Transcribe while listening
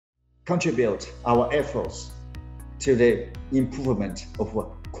contribute our efforts to the improvement of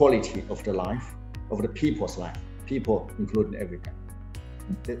quality of the life of the people's life, people including everyone.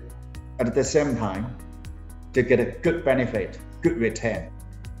 At the same time, to get a good benefit, good return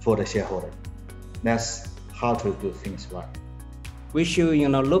for the shareholder. That's how to do things right. We should,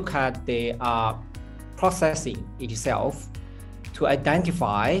 look at the processing itself to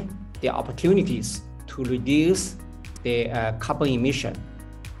identify the opportunities to reduce the carbon emission.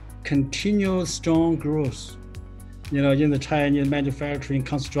 Continue strong growth, in the Chinese manufacturing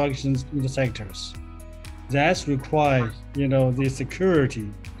construction sectors. That's requires, the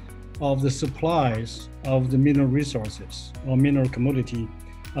security of the supplies of the mineral resources or mineral commodity,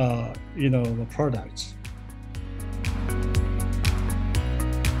 the products.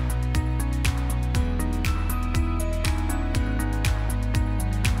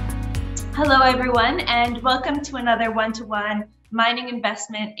 Hello, everyone, and welcome to another one-to-one Mining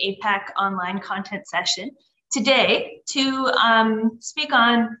Investment APAC online content session. Today, to speak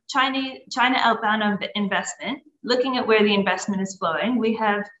on China Outbound Investment, looking at where the investment is flowing, we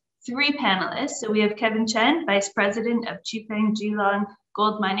have three panelists. So we have Kevin Chen, Vice President of Chifeng Jilong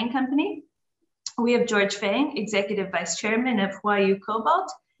Gold Mining Company. We have George Fang, Executive Vice Chairman of Huayou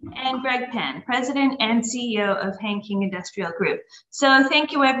Cobalt, and Greg Pan, President and CEO of Hanking Industrial Group. So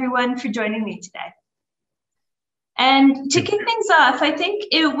thank you everyone for joining me today. And to kick things off, I think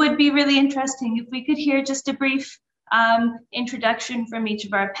it would be really interesting if we could hear just a brief introduction from each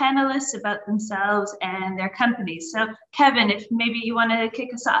of our panelists about themselves and their companies. So Kevin, if maybe you want to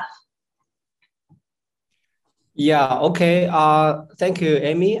kick us off. Yeah, okay. Thank you,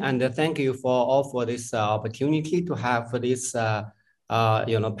 Amy, and thank you for this opportunity to have this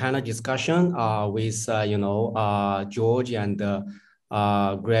panel discussion with George and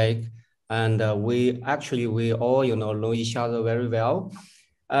Greg, and we all know each other very well.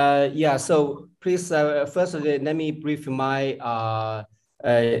 So please firstly let me brief my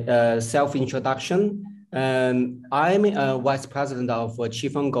self-introduction. I'm Vice President of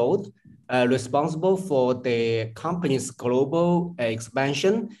Chifeng Gold, responsible for the company's global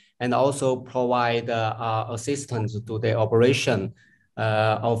expansion and also provide assistance to the operation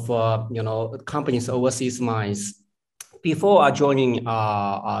of company's overseas mines. Before joining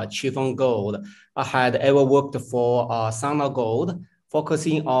Chifeng Gold, I had ever worked for Sana Gold,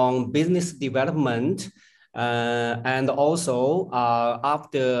 focusing on business development, and also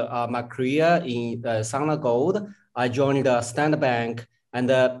after my career in Sana Gold, I joined Standard Bank and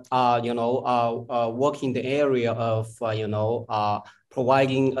work in the area of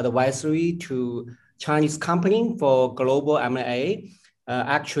providing advisory to Chinese company for global M&A.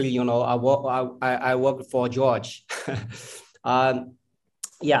 I worked for George.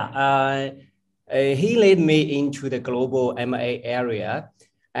 He led me into the global M&A area.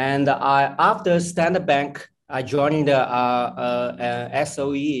 And after Standard Bank, I joined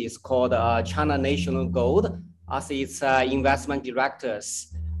SOE, it's called China National Gold, as its investment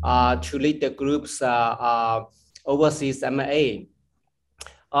directors to lead the group's overseas M&A.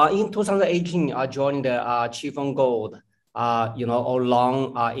 In 2018, I joined Chifeng Gold,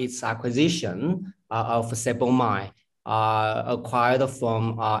 along its acquisition of Cobalt mine, acquired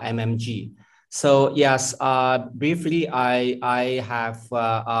from MMG. So yes, briefly, I have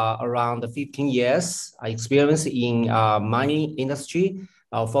around 15 years experience in mining industry,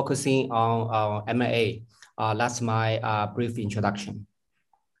 focusing on M&A. That's my brief introduction.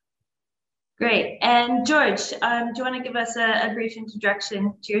 Great. And George, do you want to give us a brief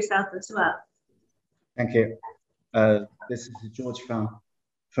introduction to yourself as well? Thank you. This is George Fang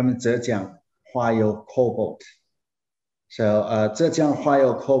from Zhejiang Huayou Cobalt. So Zhejiang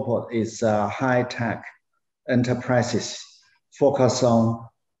Huayou Cobalt is a high-tech enterprises focused on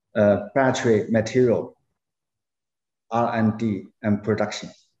battery material, R&D and production.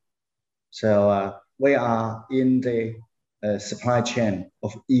 So we are in the supply chain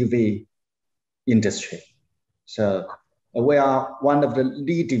of EV industry. So we are one of the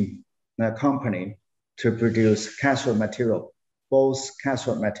leading company to produce cathode material, both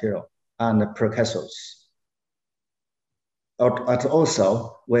cathode material and precursors. But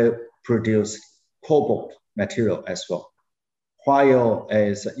also we produce cobalt material as well. Huayou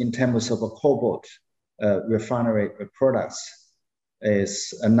is, in terms of cobalt refinery products,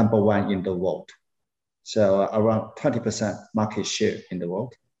 is #1 in the world. So around 20% market share in the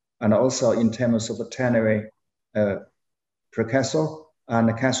world. And also in terms of ternary precursor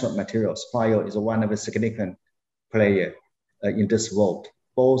and cathode materials, Huayou is one of the significant players in this world,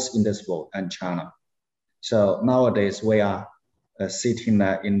 both in this world and China. So nowadays we are sitting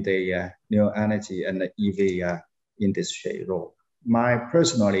in the new energy and the EV industry role.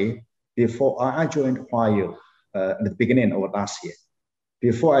 Personally, before I joined Huayou at the beginning of last year.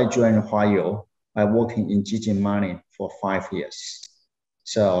 Before I joined Huayou, I worked in Jilong mining for 5 years.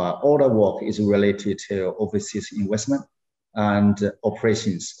 So all the work is related to overseas investment and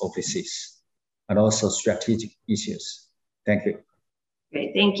operations overseas, and also strategic issues. Thank you.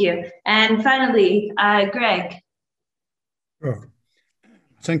 Great, thank you. And finally, Greg. Sure.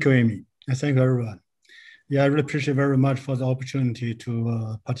 Thank you, Amy, and thank you, everyone. Yeah, I really appreciate very much for the opportunity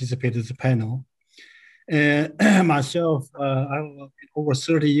to participate in the panel. And myself, I have over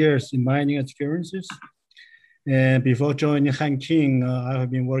 30 years in mining experiences. And before joining Hanqing, I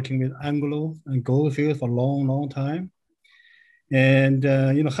have been working with Anglo and Goldfield for a long, long time. And,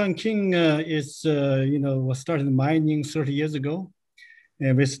 Hanqing is, was started mining 30 years ago.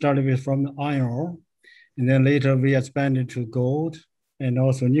 And we started from iron ore. And then later we expanded to gold and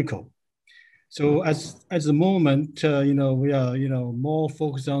also nickel. So at the moment, we are, more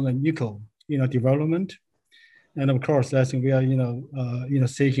focused on the nickel, development. And of course, I think we are,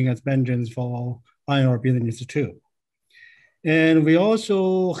 seeking expansions for iron ore business too. And we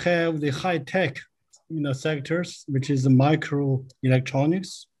also have the high tech, sectors, which is the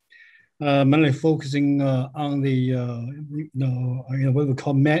microelectronics, mainly focusing on the, what we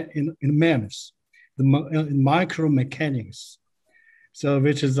call MEMS, the micro mechanics. So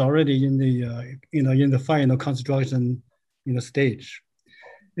which is already in the, in the final construction, stage.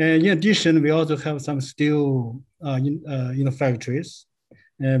 And in addition, we also have some steel, factories,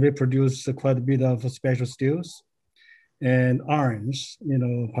 and we produce quite a bit of special steels and irons,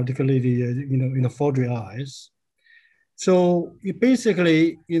 particularly the, forged iron. So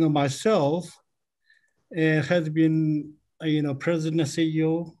basically, myself has been, president and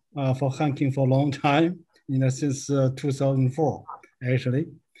CEO for Hanqing for a long time, since 2004, actually.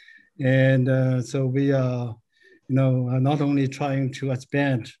 And so we are, not only trying to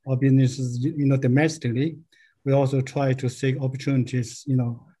expand our businesses, domestically, we also try to seek opportunities,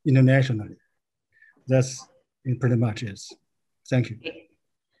 internationally. That's pretty much it. Thank you.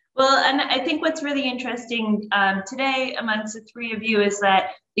 Well, and I think what's really interesting today amongst the three of you is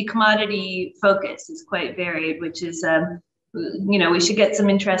that the commodity focus is quite varied, which is, we should get some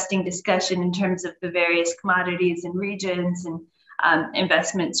interesting discussion in terms of the various commodities and regions and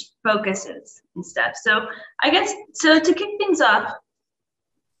investments focuses and stuff. So I guess, so to kick things off,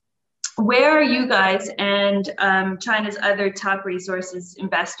 where are you guys and China's other top resources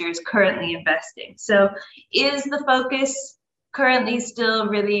investors currently investing? So is the focus currently still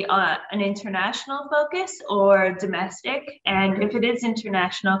really an international focus or domestic? And if it is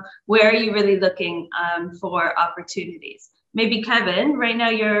international, where are you really looking for opportunities? Maybe Kevin, right now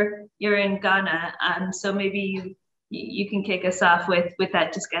you're in Ghana, so maybe you can kick us off with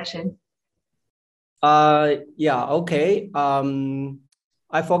that discussion. Yeah, okay.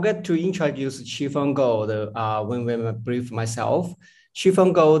 I forgot to introduce Chifeng Gold when we brief myself.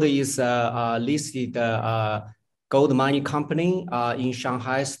 Chifeng Gold is listed gold mining company in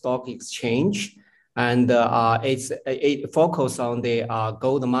Shanghai Stock Exchange, and it focuses on the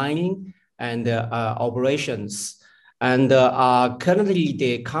gold mining and operations. And currently,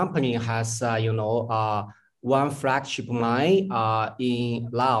 the company has one flagship mine in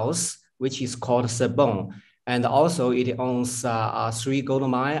Laos, which is called Cobalt. And also it owns 3 gold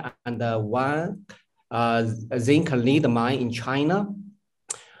mines and 1 zinc lead mine in China.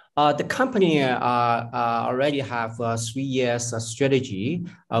 The company already have a 3 years strategy,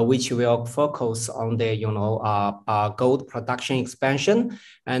 which will focus on the gold production expansion.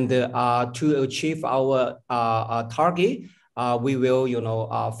 And to achieve our target, we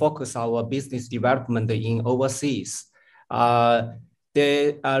will focus our business development in overseas.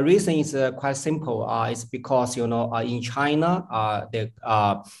 The reason is quite simple. It's because in China the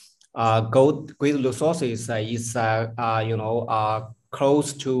gold resources is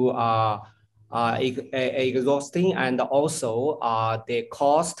close to exhausting, and also the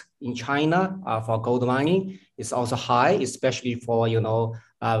cost in China for gold mining is also high, especially for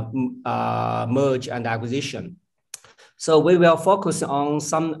merge and acquisition. So we will focus on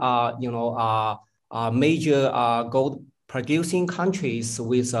some major gold producing countries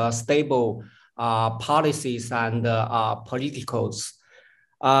with stable policies and politicals.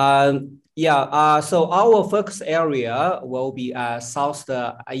 So our focus area will be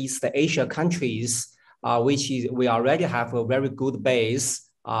Southeast Asia countries, which we already have a very good base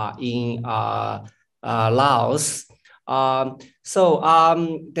in Laos.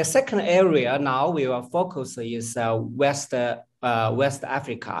 The second area now we will focus is West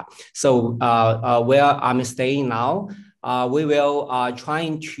Africa. So where I'm staying now, we will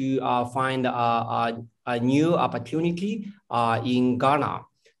trying to find a new opportunity in Ghana.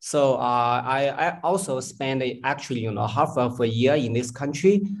 So I also spent actually, half of a year in this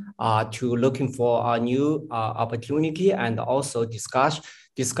country to looking for a new opportunity, and also discuss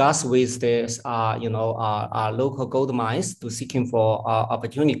with this, local gold mines to seeking for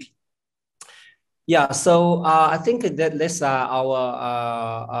opportunity. Yeah, so I think that this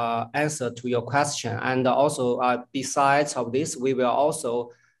our answer to your question. And also besides of this, we will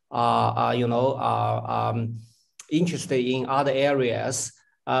also, interested in other areas.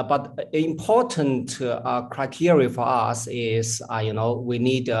 But important criteria for us is, we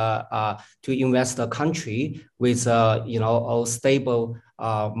need to invest the country with, a stable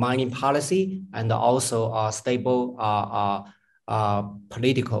mining policy, and also a stable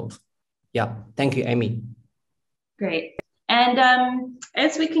political. Yeah, thank you, Amy. Great. And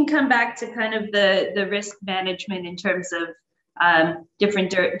as we can come back to kind of the risk management in terms of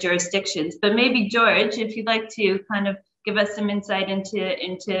different jurisdictions, but maybe George, if you'd like to kind of give us some insight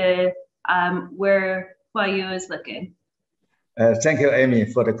into where Huayou is looking. Thank you, Amy,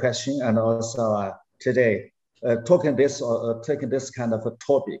 for the question, and also today taking this kind of a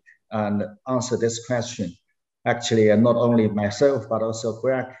topic and answer this question. Actually, not only myself but also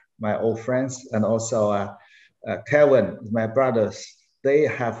Greg, my old friends, and also Kevin, my brothers, they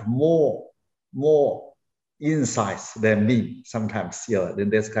have more insights than me sometimes in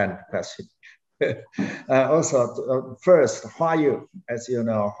this kind of question. Also, first, Huayou, as you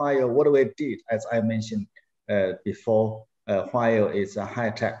know, Huayou, what we did, as I mentioned before, Huayou is a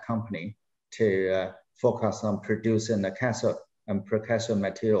high-tech company to focus on producing the cathode and precursor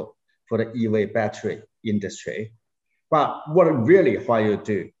material for the EV battery industry. But what really Huayou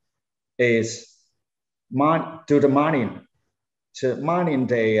do is do the mining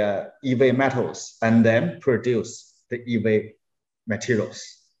the EV metals and then produce the EV materials.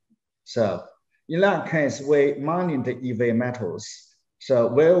 So in that case, we mining the EV metals. So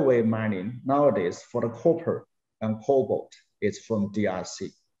where we mining nowadays for the copper and cobalt is from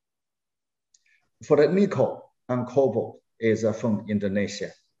DRC. For the nickel and cobalt is from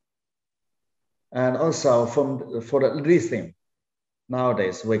Indonesia. And also for the lithium,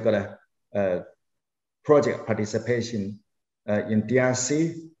 nowadays we got a project participation in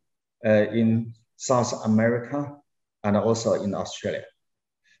DRC, in South America, and also in Australia.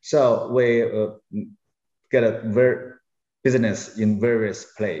 So we get a business in various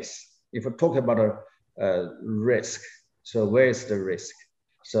places. If we talk about risk, so where is the risk?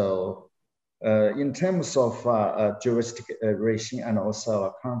 So in terms of jurisdiction and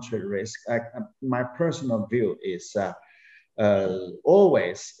also country risk, my personal view is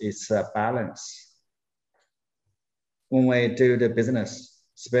always it's a balance. When we do the business,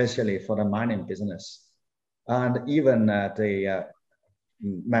 especially for the mining business, and even the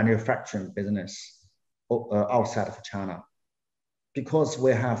manufacturing business outside of China, because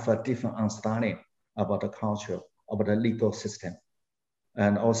we have a different understanding about the culture, about the legal system,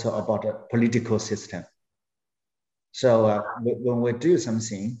 and also about the political system. So when we do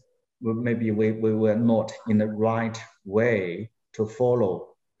something, maybe we were not in the right way to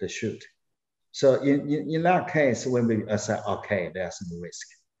follow the shoot. So in that case, when we say, okay, there's some risk.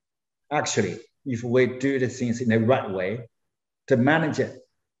 Actually, if we do the things in the right way, to manage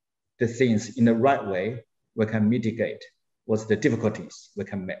the things in the right way, we can mitigate what's the difficulties we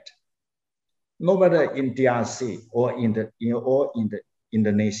can meet. No matter in DRC or in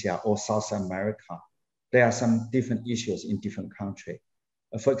Indonesia or South America, there are some different issues in different countries.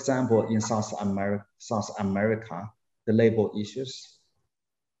 For example, in South America, the labor issues.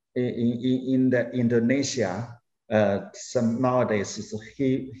 In Indonesia, some nowadays is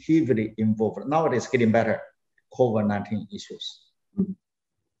heavily involved. Nowadays, getting better, COVID-19 issues.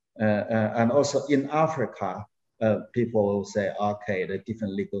 And also in Africa, people will say, okay, the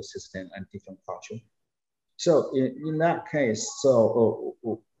different legal system and different culture. So in that case, so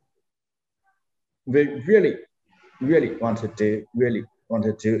we really want to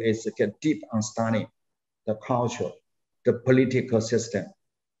do is to get deep understanding the culture, the political system,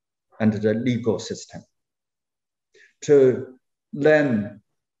 and the legal system, to learn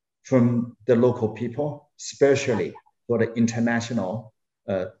from the local people, especially for the international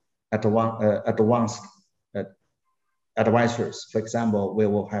advanced advisors. For example, we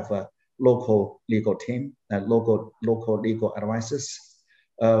will have a local legal team and local legal advisors.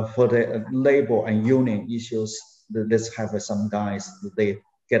 For the labor and union issues, let's have some guys, they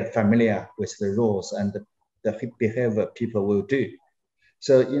get familiar with the rules and the behavior people will do.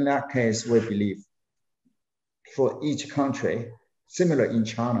 So in that case, we believe for each country, similar in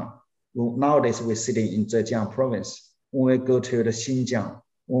China, nowadays we're sitting in Zhejiang province. When we go to the Xinjiang,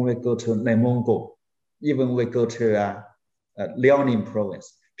 when we go to Nemonggo, even we go to Liaoning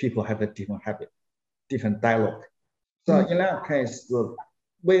province, people have a different habit, different dialogue. So in that case,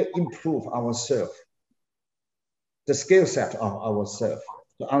 we improve ourselves, the skill set of ourselves,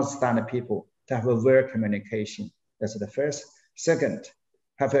 to understand the people, to have a well communication. That's the first. Second,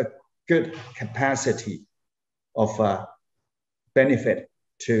 have a good capacity of benefit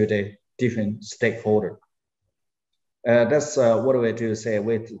to the different stakeholder. That's what we do say.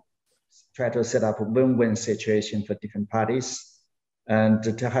 We try to set up a win-win situation for different parties and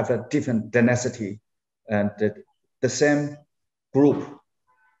to have a different density and the same group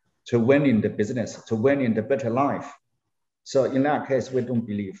to win in the business, to win in the better life. So in that case, we don't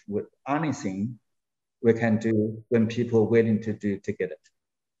believe with anything we can do when people are willing to do together.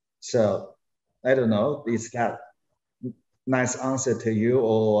 So I don't know, is that nice answer to you,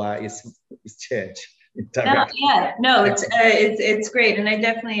 or it's changed? No, it's great, and I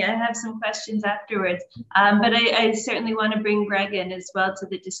have some questions afterwards. But I certainly want to bring Greg in as well to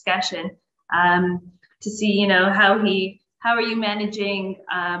the discussion to see, you know, how are you managing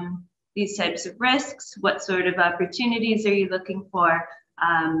these types of risks? What sort of opportunities are you looking for?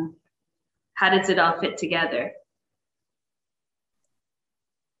 How does it all fit together?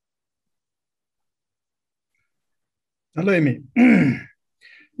 Hello, Amy.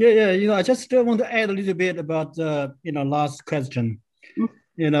 Yeah, you know, I just want to add a little bit about you know, last question.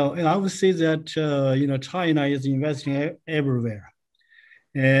 You know, and I would say that you know, China is investing everywhere,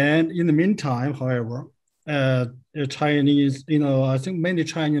 and in the meantime, however, the Chinese, you know, I think many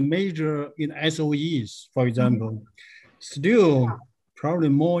Chinese major in SOEs, for example, still probably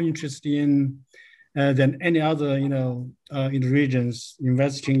more interested in than any other, you know, in the regions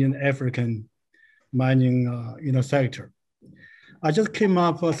investing in African mining, you know, sector. I just came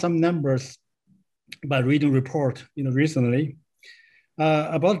up with some numbers by reading report, you know, recently.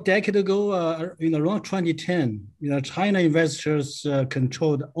 About a decade ago, you know, around 2010, you know, China investors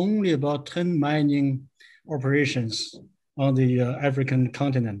controlled only about 10 mining operations on the African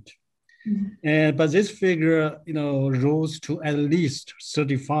continent. But this figure, you know, rose to at least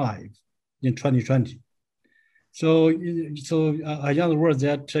 35 in 2020. So in other words,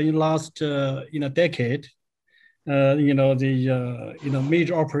 that in last you know, decade, you know, the you know,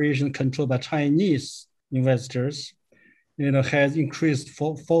 major operation controlled by Chinese investors, you know, has increased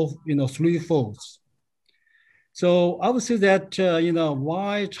threefold. So I would say that you know,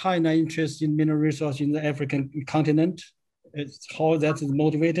 why China interest in mineral resources in the African continent, it's how that is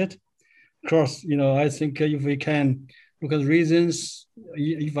motivated. Of course, you know, I think if we can look at reasons,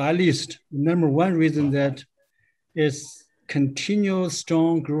 if at least number one reason that is continual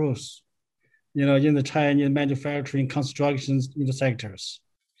strong growth, you know, in the Chinese manufacturing, constructions in the sectors.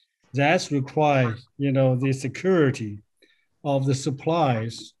 That's required, you know, the security of the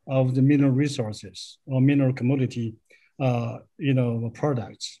supplies of the mineral resources or mineral commodity, you know,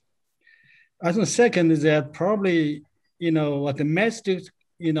 products. I think second is that probably, you know, a domestic,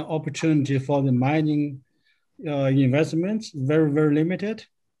 you know, opportunity for the mining investments very, very limited,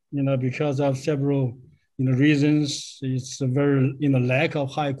 you know, because of several, you know, reasons. It's a very, you know, lack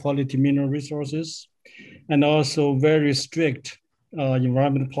of high quality mineral resources, and also very strict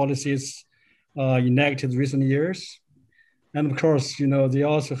environmental policies enacted recent years. And of course, you know, they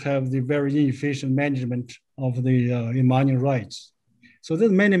also have the very inefficient management of the mining rights. So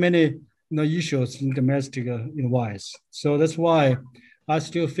there's many, you know, issues in domestic wise. So that's why I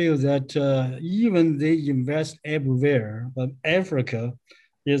still feel that even they invest everywhere, but Africa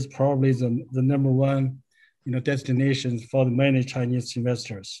is probably the number one, you know, destination for the many Chinese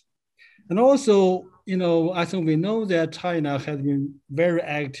investors. And also, you know, I think we know that China has been very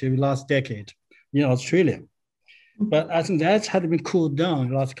active last decade in Australia, but I think that had been cooled down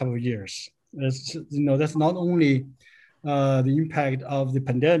the last couple of years. It's, you know, that's not only the impact of the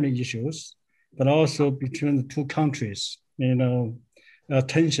pandemic issues, but also between the two countries, you know,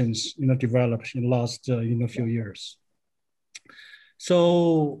 tensions, you know, developed in the last, you know, few years.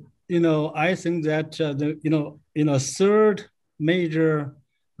 So, you know, I think that the, you know, third major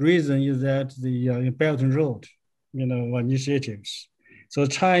reason is that the Belt and Road, you know, initiatives. So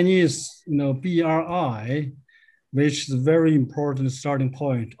Chinese, you know, BRI, which is a very important starting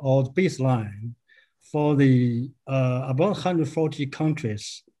point or baseline for the about 140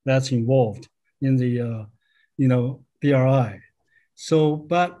 countries that's involved in the, you know, BRI. So,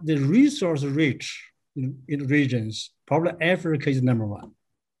 but the resource rich in regions, probably Africa is number one.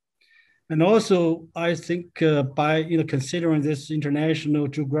 And also, I think by, you know, considering this international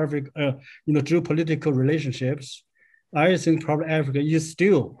geographic, you know, geopolitical relationships, I think probably Africa is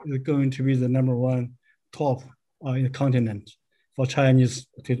still going to be the number one top in the continent for Chinese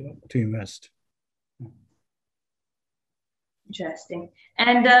to invest. Interesting.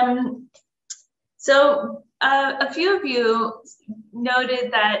 And so a few of you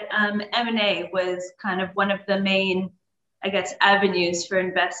noted that M&A was kind of one of the main, I guess, avenues for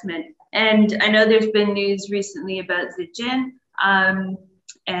investment. And I know there's been news recently about Zijin and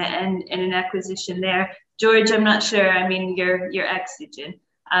an acquisition there. George, I'm not sure. I mean, you're ex-Zijin.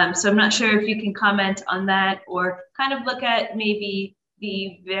 So I'm not sure if you can comment on that or kind of look at maybe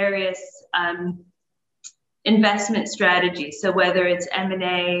the various investment strategies. So whether it's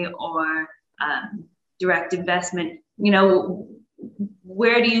M&A or direct investment, you know,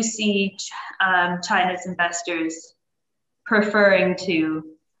 where do you see China's investors preferring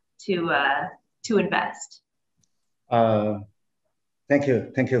to invest? Thank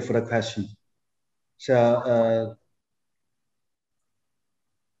you for the question. So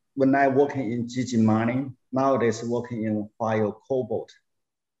when I working in Jilong mining, nowadays working in Huayou Cobalt.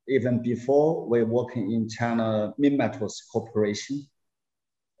 Even before we working in China Minmetals Corporation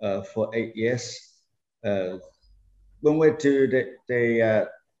for 8 years. When we do the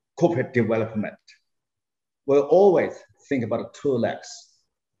corporate development, we always think about 2 legs.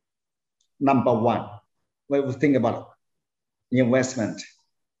 Number one, we will think about investment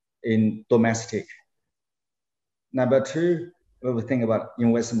in domestic. Number 2, we will think about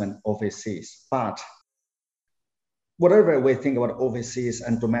investment overseas. But whatever we think about overseas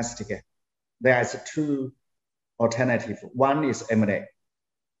and domestic, there is 2 alternatives. One is M&A.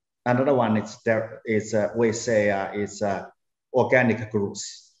 Another one is organic growth.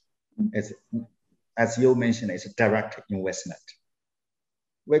 It's, as you mentioned, it's a direct investment.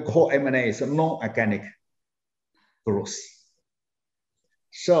 We call M&A is a non-organic growth.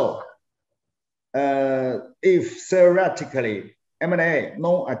 So if theoretically M&A,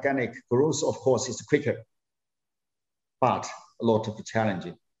 non-organic growth, of course, is quicker, but a lot of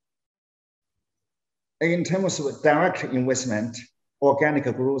challenging. In terms of direct investment, organic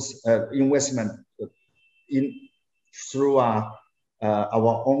growth investment through our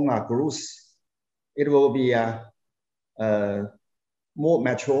own growth, it will be more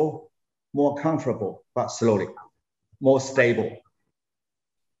mature, more comfortable, but slowly, more stable.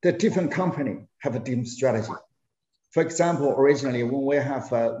 The different company have a different strategy. For example, originally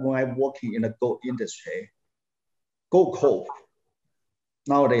when I'm working in the gold industry, Gold Corp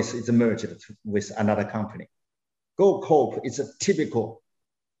nowadays is merged with another company. Gold Corp is a typical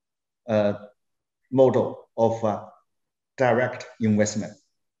model of direct investment.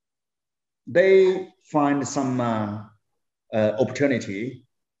 They find some opportunity,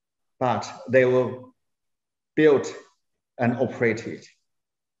 but they will build and operate it.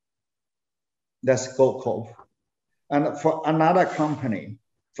 That's Gold Corp. And for another company,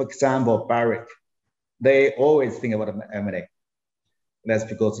 for example, Barrick, they always think about M&A. That's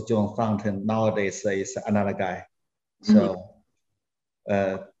because John Thornton nowadays is another guy. So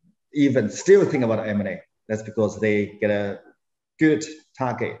even still think about M&A. That's because they get a good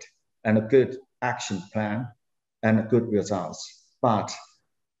target and a good action plan and good results. But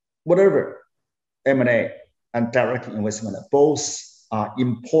whatever, M&A and direct investment, both are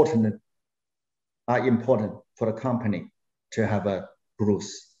important for the company to have a growth,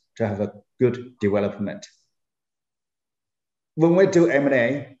 to have a good development. When we do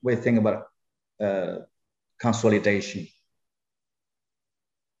M&A, we think about consolidation.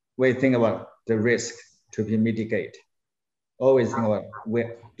 We think about the risk to be mitigated. Always think about,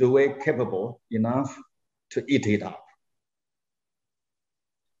 do we capable enough to eat it up?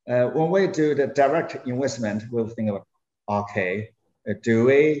 When we do the direct investment, we'll think about, okay, do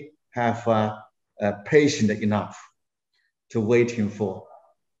we have patient enough to waiting for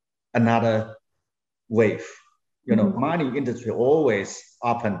another wave? You know, mining industry always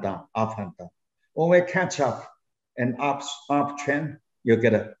up and down, up and down. When we catch up an uptrend, you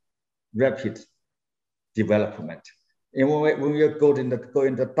get a rapid development. And when you go in the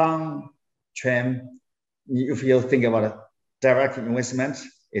downtrend, if you think about a direct investment,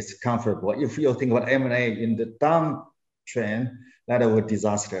 it's comfortable. If you think about M&A in the downtrend, that will be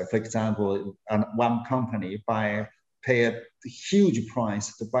disaster. For example, one company pay a huge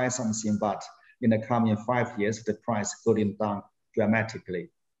price to buy something, but in the coming 5 years, the price going down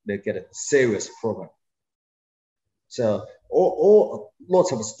dramatically. They get a serious problem. So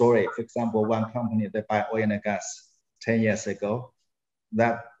lots of story. For example, one company, they buy oil and gas 10 years ago.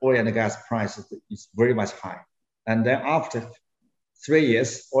 That oil and gas price is very much high. And then after 3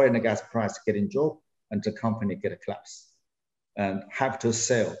 years, oil and gas price getting dropped and the company get a collapse and have to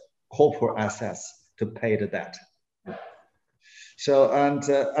sell corporate assets to pay the debt. So, and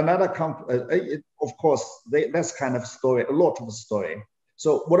another company, of course, that's kind of story, a lot of story.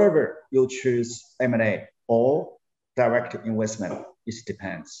 So whatever you choose, M&A or direct investment, it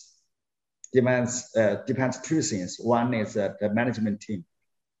depends. Depends two things. One is the management team.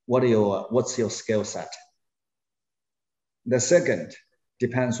 What's your skill set? The second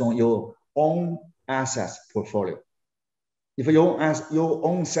depends on your own assets portfolio. If your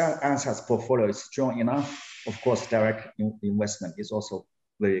own assets portfolio is strong enough, of course, direct investment is also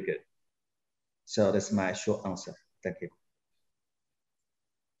very good. So that's my short answer. Thank you.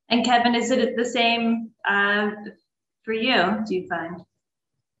 And Kevin, is it the same for you, do you find?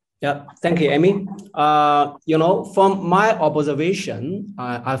 Yeah, thank you, Amy. You know, from my observation,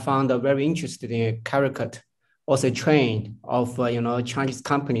 I found a very interesting caricature, also a trend of, you know, Chinese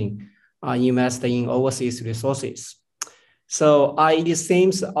company investing in overseas resources. So it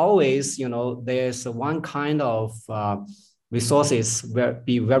seems always, you know, there's one kind of resources will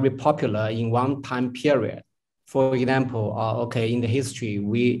be very popular in one time period. For example, okay, in the history,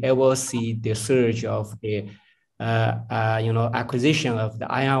 we ever see the surge of the you know, acquisition of the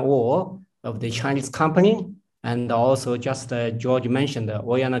iron ore of the Chinese company, and also just George mentioned the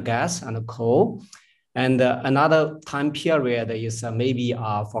oil and gas and coal. And another time period is maybe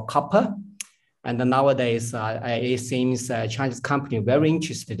for copper. And nowadays, it seems Chinese company very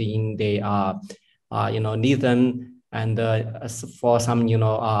interested in the you know, lithium and for some, you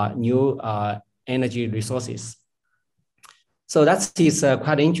know, new energy resources. So that is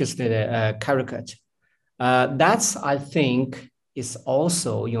quite interesting caricature. That's, I think, is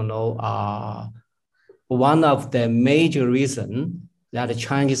also, you know, one of the major reasons that the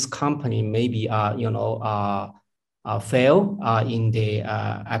Chinese company maybe, you know, fail in the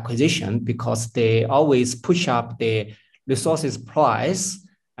acquisition, because they always push up the resources price,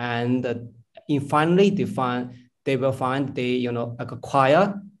 and finally they will find they, you know,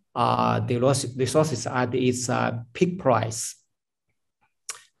 acquire the resources at its peak price.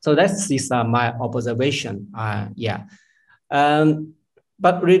 So that's my observation. Yeah.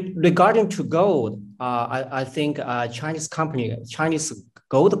 But regarding to gold, I think Chinese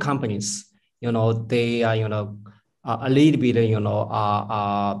gold companies, you know, they are, you know, a little bit, you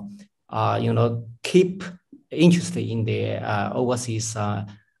know, keep interested in the overseas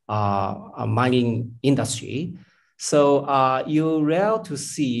mining industry. So you rare to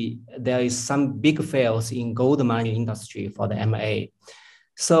see there is some big fails in gold mining industry for the MA.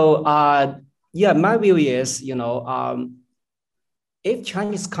 So yeah, my view is, you know, if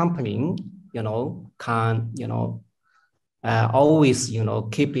Chinese company, you know, can, you know, always, you know,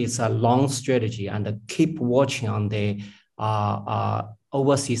 keep its long strategy and keep watching on the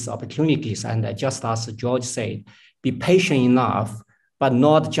overseas opportunities, and just as George said, be patient enough, but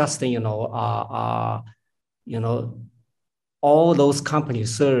not just, you know, all those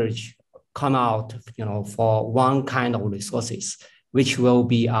companies surge come out, you know, for one kind of resources, which will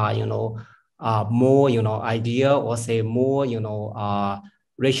be, you know, more, you know, idea, or say more, you know,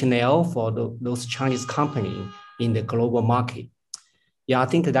 rationale for those Chinese company in the global market. Yeah, I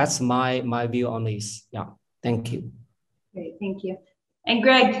think that's my view on this. Yeah, thank you. Great, thank you. And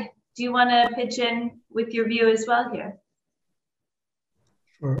Greg, do you want to pitch in with your view as well here?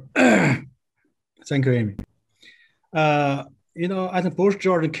 Sure. Thank you, Amy. You know, I think both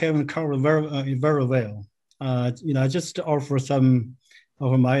George and Kevin covered very well. You know, I just offer some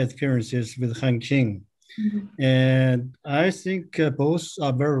of my experiences with Hanqing. Mm-hmm. And I think both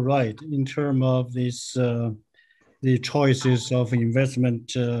are very right in terms of this, the choices of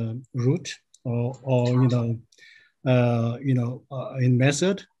investment route or in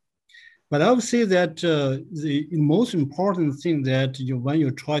method. But I would say that the most important thing that when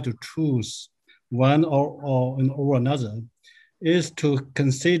you try to choose one or another is to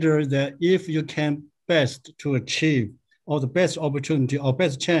consider that if you can best to achieve, or the best opportunity or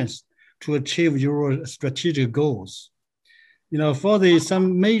best chance to achieve your strategic goals. You know, for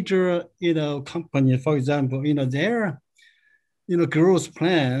some major, you know, company, for example, you know, their, you know, growth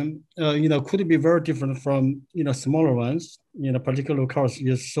plan, you know, could be very different from, you know, smaller ones. You know, particular course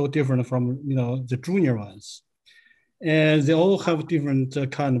is so different from, you know, the junior ones. And they all have different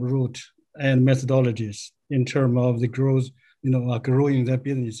kind of route and methodologies in terms of the growth, you know, growing their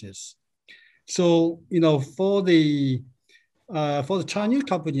businesses. So, you know, for the Chinese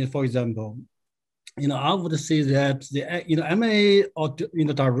companies, for example, you know, I would say that the, you know, M&A or, you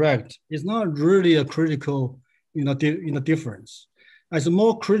know, direct is not really a critical, you know, difference. As a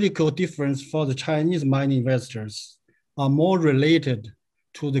more critical difference for the Chinese mining investors are more related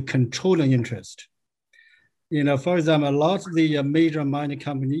to the controlling interest. You know, for example, a lot of the major mining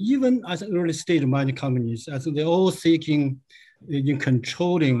companies, even as early stage mining companies, I think they're all seeking in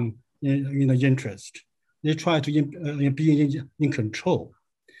controlling, you know, interest. They try to be in control.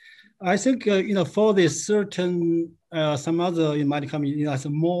 I think, for this certain, some other, it might come, as a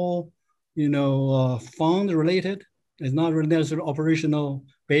more, fund related. It's not really necessarily operational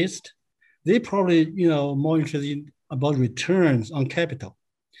based. They probably, more interested about returns on capital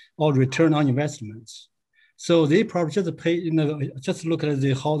or return on investments. So they probably just pay, just look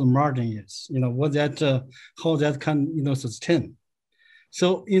at how the margin is, how that can, sustain.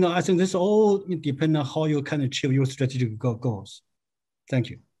 So, I think this all depends on how you can achieve your strategic goals. Thank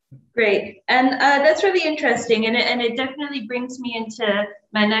you. Great, and that's really interesting, and it definitely brings me into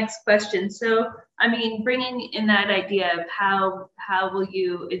my next question. So, I mean, bringing in that idea of how will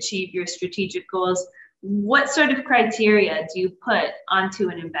you achieve your strategic goals, what sort of criteria do you put onto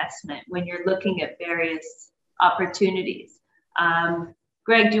an investment when you're looking at various opportunities?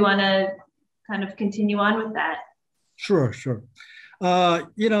 Greg, do you want to kind of continue on with that? Sure.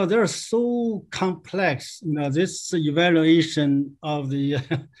 They're so complex, this evaluation of the,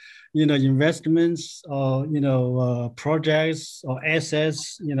 investments or, projects or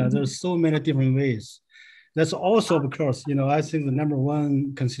assets, there's so many different ways. That's also because, I think the number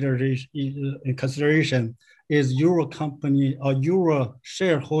one consideration is your company or your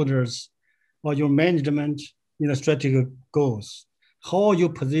shareholders or your management, strategic goals. How you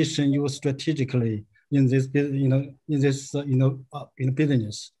position you strategically in this, business,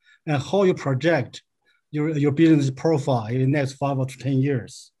 and how you project your business profile in the next 5 or 10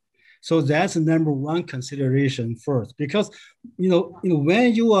 years. So that's the number one consideration first, because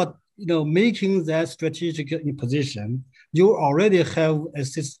when you are making that strategic position, you already have a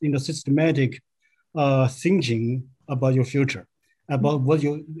systematic thinking about your future, about what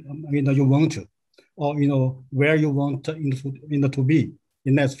you want to, or where you want to be in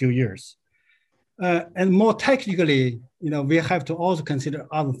the next few years. And more technically, we have to also consider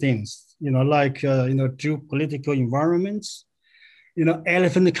other things, like geopolitical environments,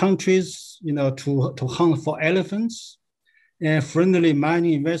 elephant countries, to hunt for elephants, and friendly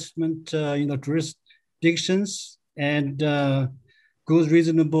mining investment, jurisdictions, and good,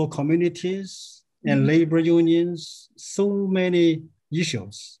 reasonable communities and labor unions. So many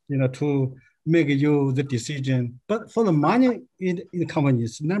issues, to make you the decision. But for the mining in the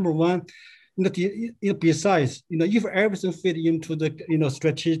companies, number one, besides, if everything fit into the,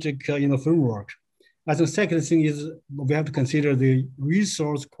 strategic, framework, I think the second thing is we have to consider the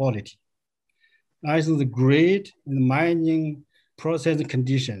resource quality. I think the grade and mining processing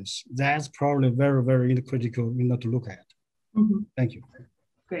conditions, that's probably very, very critical, to look at. Thank you.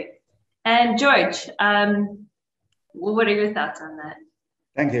 Great. And George, what are your thoughts on that?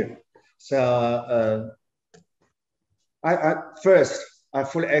 Thank you. So first, I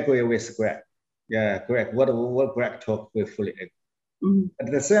fully agree with Greg. Yeah, Greg, what Greg talked, we fully agree.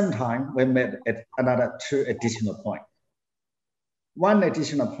 At the same time, we made another 2 additional points. One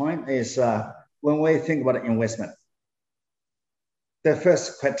additional point is when we think about investment, the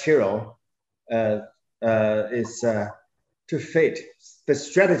first criteria is to fit the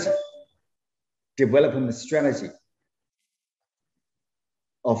strategy, development strategy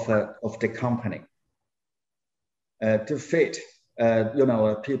of the company. To fit,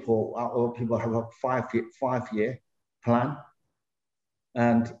 people have a 5-year plan,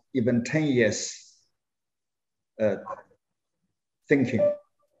 and even 10 years thinking,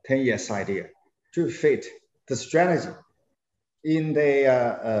 10 years idea to fit the strategy. In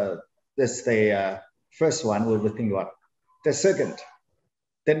the first one, we will think about. The second,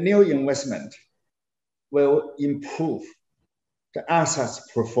 the new investment will improve the assets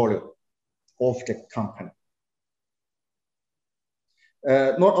portfolio of the company.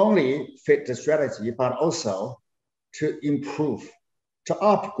 Not only fit the strategy, but also to improve, to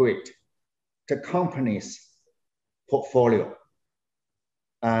upgrade the company's portfolio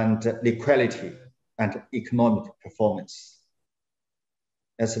and liquidity and economic performance.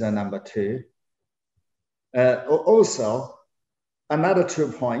 That's the number 2. Also, another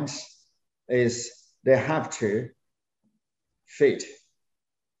 2 points is they have to fit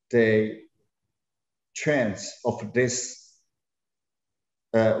the trends of this,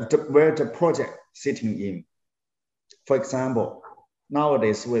 where the project sitting in. For example,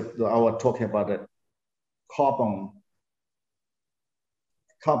 nowadays with our talking about the carbon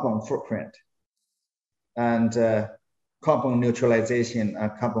footprint and carbon neutralization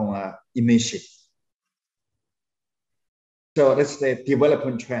and carbon emission. So that's the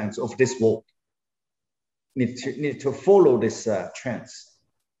development trends of this world. Need to follow these trends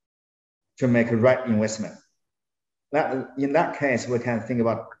to make a right investment. In that case, we can think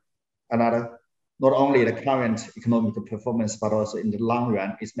about another, not only the current economic performance, but also in the long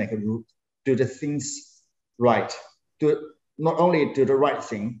run, is do the things right. not only do the right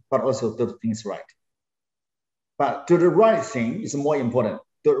thing, but also do things right. But do the right thing is more important.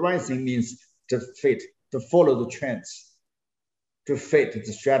 The right thing means to follow the trends, to fit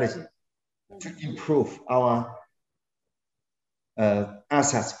the strategy, to improve our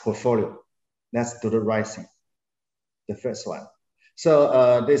assets portfolio. Let's do the right thing, the first one.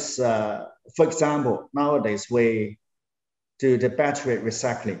 So for example, nowadays we do the battery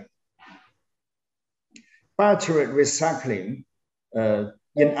recycling. Battery recycling,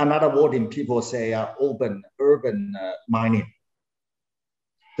 in another wording, people say urban mining.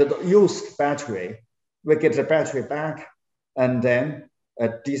 The used battery, we get the battery back, and then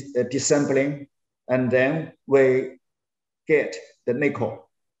disassembling, and then we get the nickel,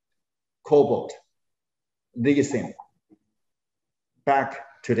 cobalt, lithium back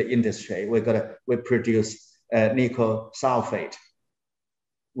to the industry. We produce nickel sulfate,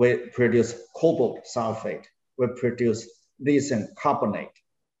 we produce cobalt sulfate, we produce lithium carbonate,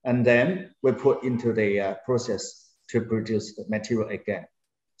 and then we put into the process to produce the material again.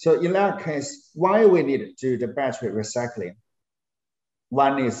 So in that case, why we need to do the battery recycling?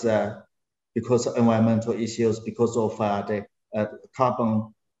 One is because of environmental issues, because of the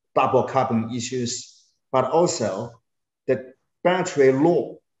double carbon issues, but also the battery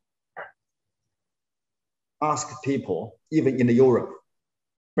law asks people, even in Europe,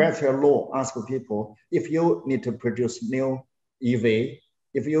 battery law asks people, if you need to produce new EV,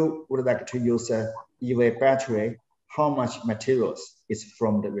 if you would like to use a EV battery, how much materials is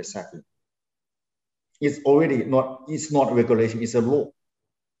from the recycling? It's already not, it's not regulation, it's a law.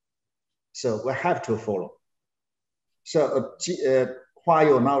 So we have to follow. So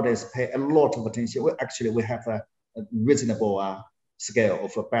Huayou nowadays pay a lot of attention. We have a reasonable scale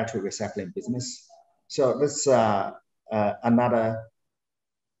of a battery recycling business. So that's another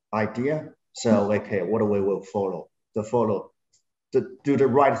idea. So okay, what we will follow? To do the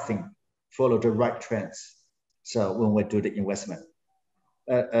right thing, follow the right trends. So when we do the investment,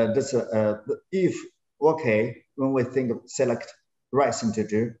 when we think of select right thing to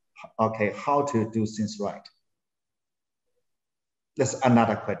do, okay, how to do things right. That's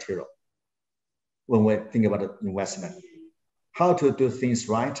another criteria when we think about the investment. How to do things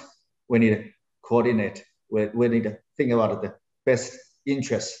right, we need to coordinate. We need to think about the best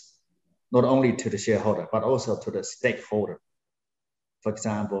interest, not only to the shareholder, but also to the stakeholder. For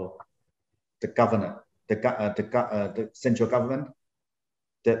example, the governor, the central government,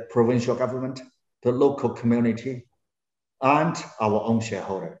 the provincial government, the local community, and our own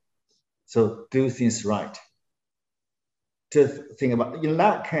shareholder. So do things right. To think about, in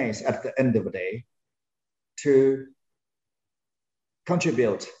that case, at the end of the day, to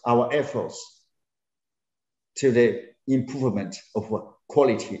contribute our efforts to the improvement of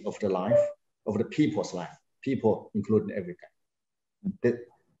quality of the life, of the people's life, people including everything.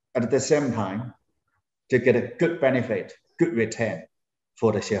 At the same time, to get a good benefit, good return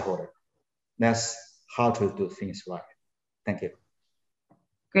for the shareholder. That's how to do things right. Thank you.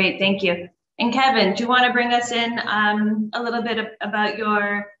 Great, thank you. And Kevin, do you want to bring us in a little bit about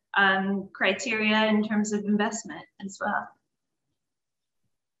your criteria in terms of investment as well?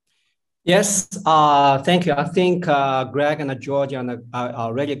 Yes, thank you. I think Greg and George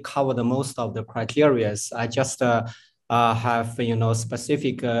already covered most of the criteria. I just have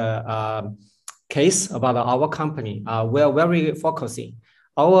specific case about our company. We are very focusing.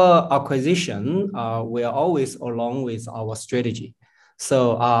 Our acquisition, we are always along with our strategy.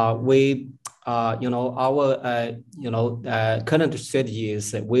 So our current strategy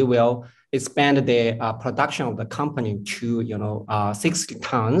is that we will expand the production of the company to 60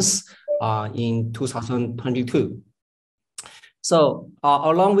 tons in 2022. So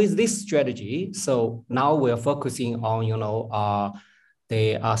along with this strategy, so now we're focusing on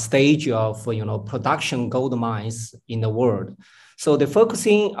the stage of production gold mines in the world. So the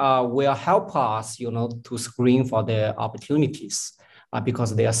focusing will help us to screen for the opportunities.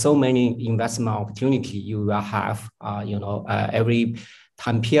 Because there are so many investment opportunities you will have, every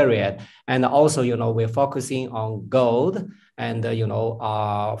time period. And also, we're focusing on gold and,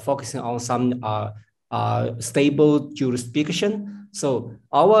 focusing on some stable jurisdiction. So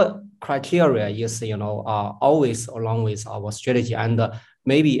our criteria is, always along with our strategy. And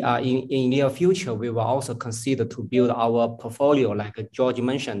maybe in near future, we will also consider to build our portfolio. Like George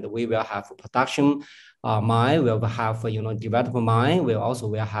mentioned, we will have production mine, we'll have development mine, we also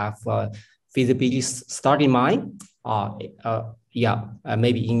will have feasibility starting mine,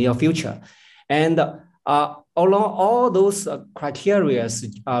 maybe in near future. And along all those criteria,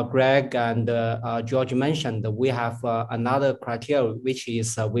 Greg and George mentioned, we have another criteria, which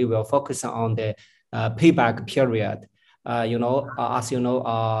is we will focus on the payback period. as you know,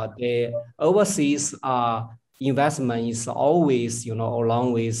 the overseas investment is always,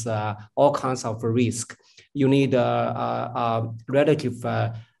 along with all kinds of risk. You need a relative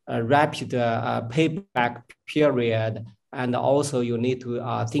rapid payback period, and also you need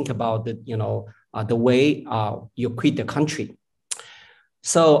to think about the way you quit the country.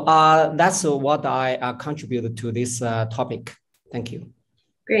 So that's what I contributed to this topic. Thank you.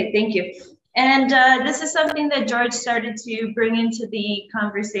 Great, thank you. And this is something that George started to bring into the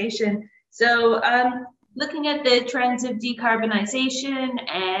conversation. So looking at the trends of decarbonization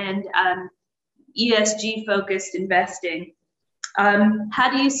and ESG-focused investing, how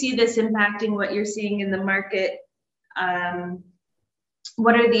do you see this impacting what you're seeing in the market?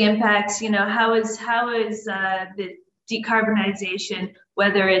 What are the impacts? How is the decarbonization,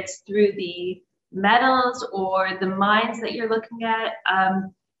 whether it's through the metals or the mines that you're looking at?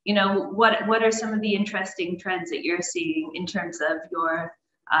 What are some of the interesting trends that you're seeing in terms of your,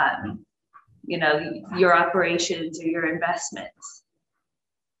 your operations or your investments?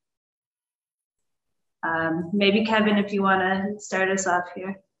 Maybe Kevin, if you want to start us off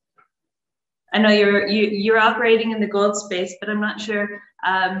here. I know you're operating in the gold space, but I'm not sure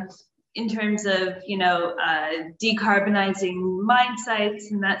in terms of decarbonizing mine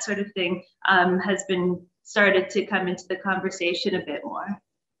sites and that sort of thing has been started to come into the conversation a bit more.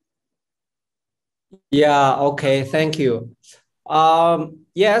 Yeah. Okay. Thank you.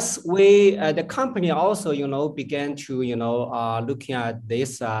 Yes, the company also began to looking at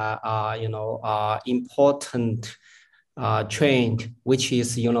this important trend, which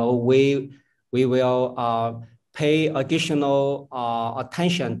is we will pay additional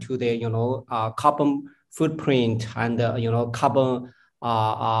attention to the carbon footprint and carbon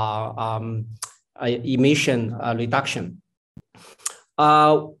emission reduction.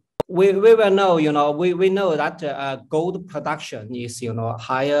 We will know, we know that gold production is,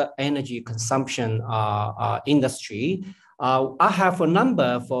 higher energy consumption industry. I have a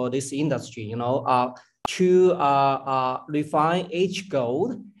number for this industry, to refine each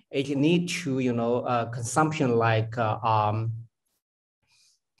gold, it needs to, consumption like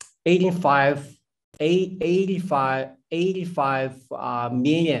 85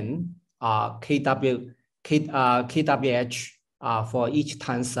 million kWh for each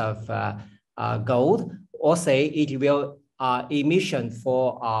tons of gold, or say it will emission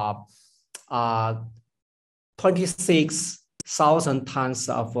for 26,000 tons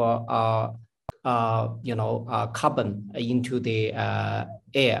of carbon into the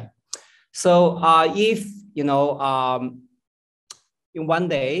air. So if in one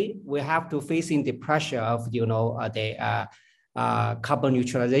day we have to facing the pressure of the carbon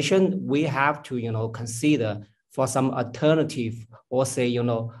neutralization, we have to consider for some alternative or say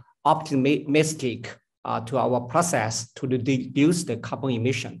optimistic to our process to reduce the carbon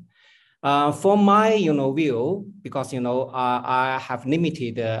emission. From my view, because I have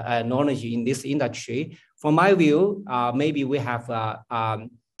limited knowledge in this industry. From my view, maybe we have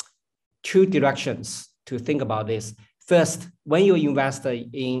two directions to think about this. First, when you invest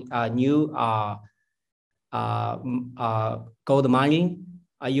in a new gold mining,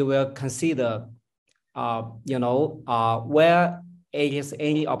 you will consider where it is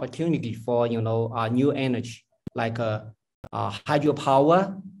any opportunity for new energy like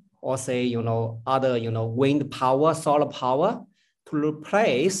hydropower, or say other wind power, solar power, to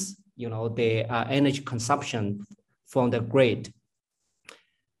replace the energy consumption from the grid.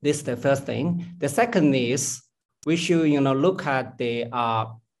 This is the first thing. The second is we should look at the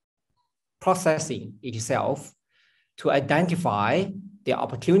processing itself to identify the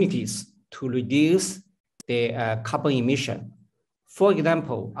opportunities to reduce the carbon emission. For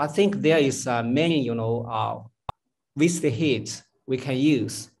example, I think there is many waste heat we can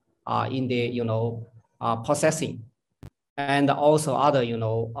use in the processing, and also other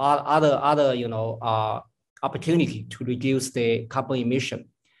opportunity to reduce the carbon emission.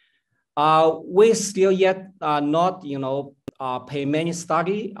 We still yet not pay many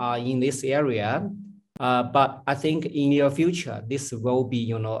study in this area, but I think in the future this will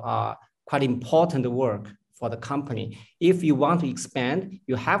be quite important work for the company. If you want to expand,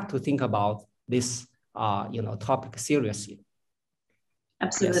 you have to think about this topic seriously.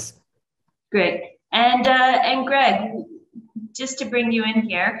 Absolutely. Yes. Great. And Greg, just to bring you in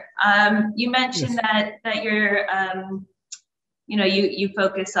here, you mentioned yes. that you're you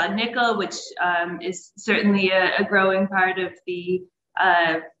focus on nickel, which is certainly a growing part of the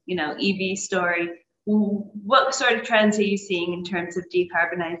EV story. What sort of trends are you seeing in terms of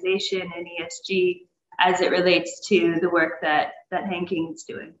decarbonization and ESG as it relates to the work that Hanking is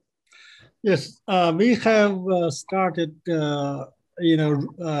doing? Yes, we have started. We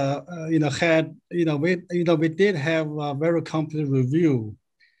did have a very complete review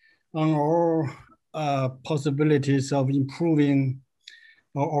on all possibilities of improving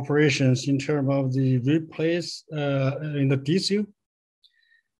our operations in terms of the replace in the diesel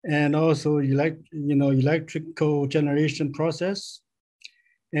and also electrical generation process.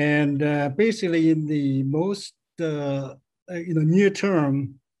 And basically in the most near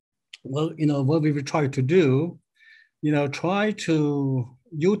term, well, what we will try to do, try to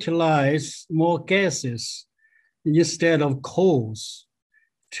utilize more gases instead of coals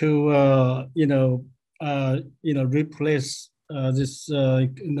to replace this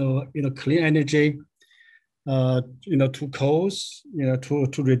clean energy to coals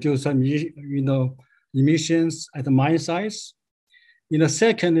to reduce some emissions at the mine sites.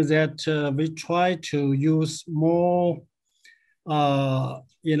 Second is that we try to use more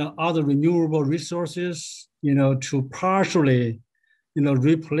other renewable resources to partially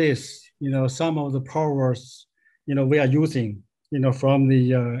replace some of the powers we are using from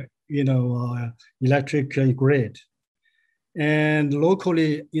the electric grid. And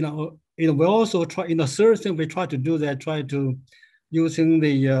locally, we also try, third thing we try to do that, try to using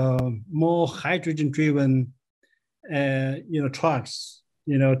the more hydrogen-driven, trucks,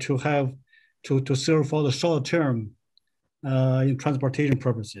 to have, to serve for the short term in transportation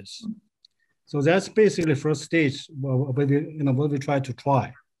purposes. So that's basically the first stage where we try,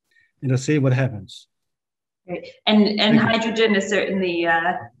 see what happens. Great. And hydrogen is certainly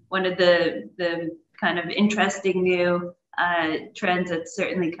one of the kind of interesting new trends that's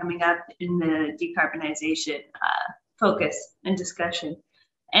certainly coming up in the decarbonization focus and discussion.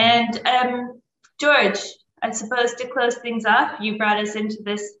 And George, I suppose to close things off, you brought us into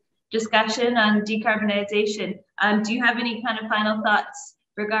this discussion on decarbonization. Do you have any kind of final thoughts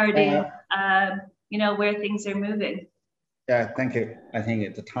regarding where things are moving? Yeah, thank you. I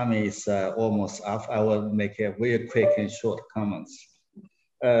think the time is almost up. I will make a very quick and short comments.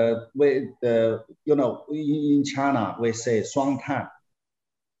 In China, we say 双碳,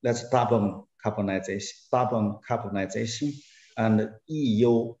 that's double carbonization, and 一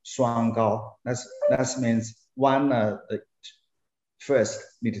优双高, that means one first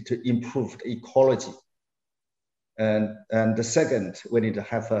need to improve the ecology, and the second we need to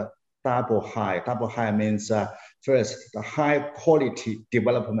have a double high. Double high means first the high quality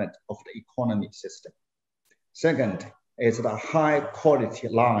development of the economy system. Second is the high quality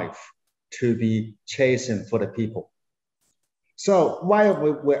life to be chosen for the people. So why I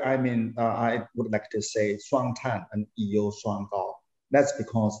would like to say 双碳 and 一优双高. That's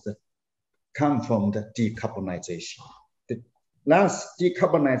because they come from the decarbonization. Last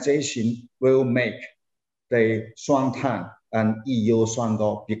decarbonization will make the 双碳 and 一优双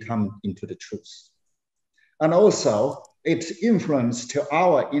高 become into the truth. And also its influence to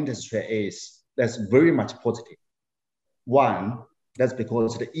our industry that's very much positive. One, that's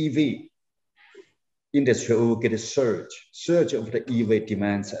because the EV industry will get a surge of the EV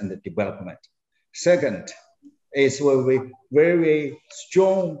demands and the development. Second is very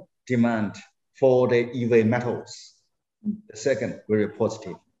strong demand for the EV metals. The second, very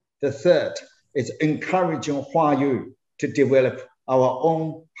positive. The third is encouraging Huayou to develop our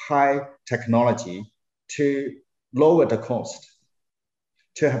own high technology to lower the cost,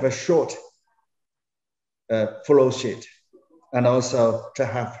 to have a short flow sheet, and also to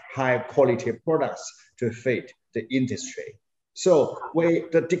have high quality products to fit the industry. So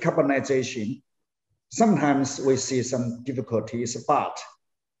the decarbonization, sometimes we see some difficulties, but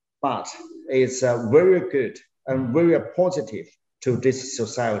it's very good and very positive to this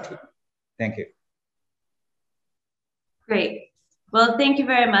society. Thank you. Great. Well, thank you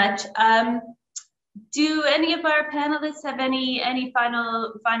very much. Do any of our panelists have any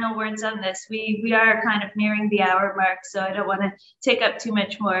final words on this? We are kind of nearing the hour mark, so I don't want to take up too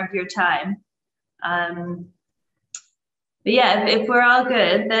much more of your time. But yeah, if we're all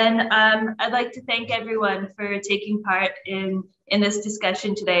good, then I'd like to thank everyone for taking part in this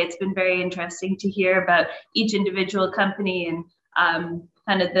discussion today. It's been very interesting to hear about each individual company and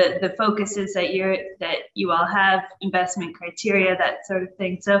kind of the focuses that you all have, investment criteria, that sort of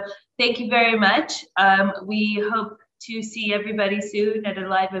thing. So thank you very much. We hope to see everybody soon at a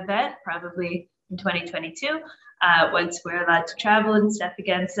live event, probably in 2022, once we're allowed to travel and stuff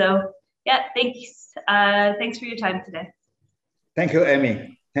again. So yeah, thanks. Thanks for your time today. Thank you,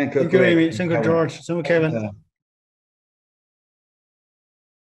 Amy. Thank you, Amy. Thank you, George. Thank you, Kevin.